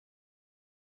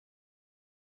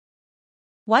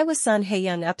Why was Sun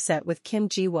Hae-young upset with Kim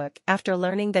Ji-wook after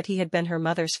learning that he had been her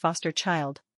mother's foster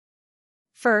child?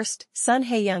 First, Sun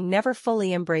Hae-young never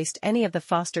fully embraced any of the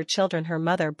foster children her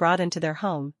mother brought into their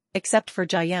home, except for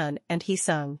Jaehyun and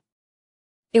Hee-sung.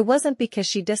 It wasn't because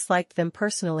she disliked them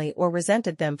personally or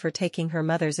resented them for taking her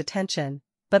mother's attention,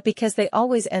 but because they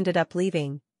always ended up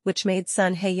leaving, which made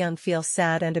Sun Hae-young feel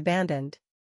sad and abandoned.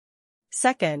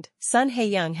 Second, Sun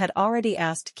Hae-young had already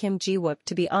asked Kim Ji-wook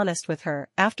to be honest with her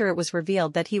after it was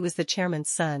revealed that he was the chairman's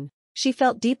son. She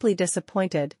felt deeply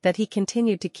disappointed that he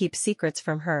continued to keep secrets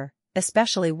from her,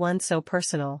 especially one so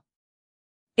personal.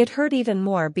 It hurt even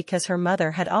more because her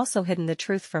mother had also hidden the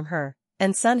truth from her,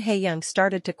 and Sun Hae-young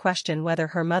started to question whether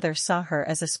her mother saw her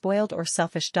as a spoiled or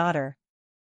selfish daughter.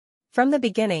 From the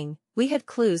beginning, we had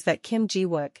clues that Kim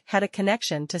Ji-wook had a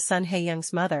connection to Sun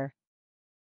Hae-young's mother.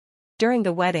 During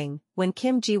the wedding, when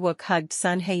Kim Ji-wook hugged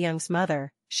Sun Hae-young's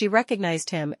mother, she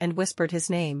recognized him and whispered his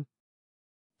name.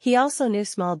 He also knew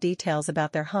small details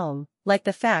about their home, like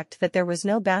the fact that there was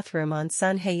no bathroom on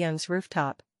Sun Hae-young's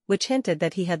rooftop, which hinted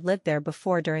that he had lived there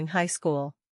before during high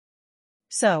school.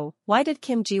 So, why did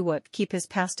Kim Ji-wook keep his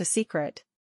past a secret?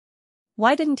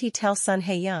 Why didn't he tell Sun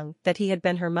Hae-young that he had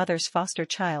been her mother's foster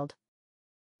child?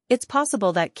 It's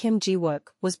possible that Kim Ji-wook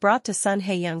was brought to Sun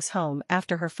Hae-young's home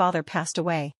after her father passed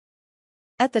away.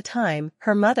 At the time,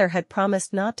 her mother had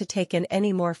promised not to take in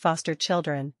any more foster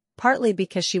children, partly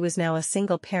because she was now a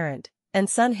single parent, and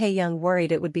Sun Hae-young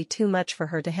worried it would be too much for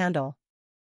her to handle.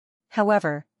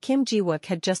 However, Kim Ji-wook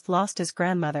had just lost his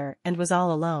grandmother and was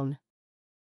all alone.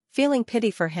 Feeling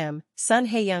pity for him, Sun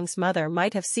Hae-young's mother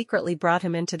might have secretly brought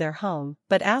him into their home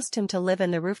but asked him to live in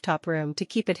the rooftop room to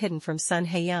keep it hidden from Sun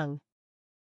Hae-young.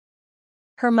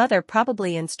 Her mother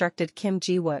probably instructed Kim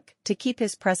Ji-wook to keep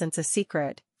his presence a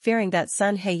secret, fearing that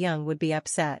Sun Hae-young would be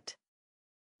upset.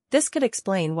 This could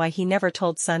explain why he never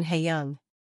told Sun Hae-young.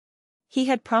 He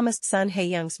had promised Sun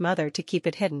Hae-young's mother to keep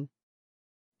it hidden.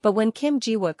 But when Kim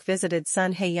Ji-wook visited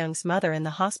Sun Hae-young's mother in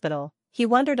the hospital, he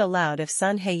wondered aloud if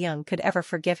Sun Hae-young could ever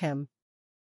forgive him.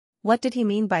 What did he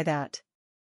mean by that?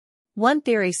 One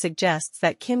theory suggests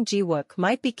that Kim Ji-wook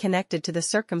might be connected to the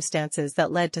circumstances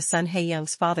that led to Sun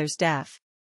Hae-young's father's death.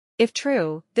 If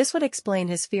true, this would explain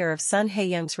his fear of Sun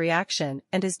Hae-young's reaction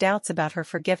and his doubts about her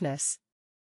forgiveness.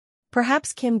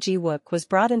 Perhaps Kim Ji-wook was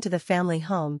brought into the family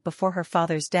home before her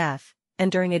father's death,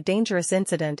 and during a dangerous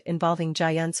incident involving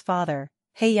Jaehyun's father,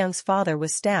 Hae-young's father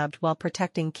was stabbed while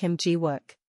protecting Kim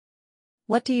Ji-wook.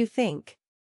 What do you think?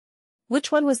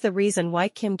 Which one was the reason why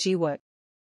Kim Ji-wook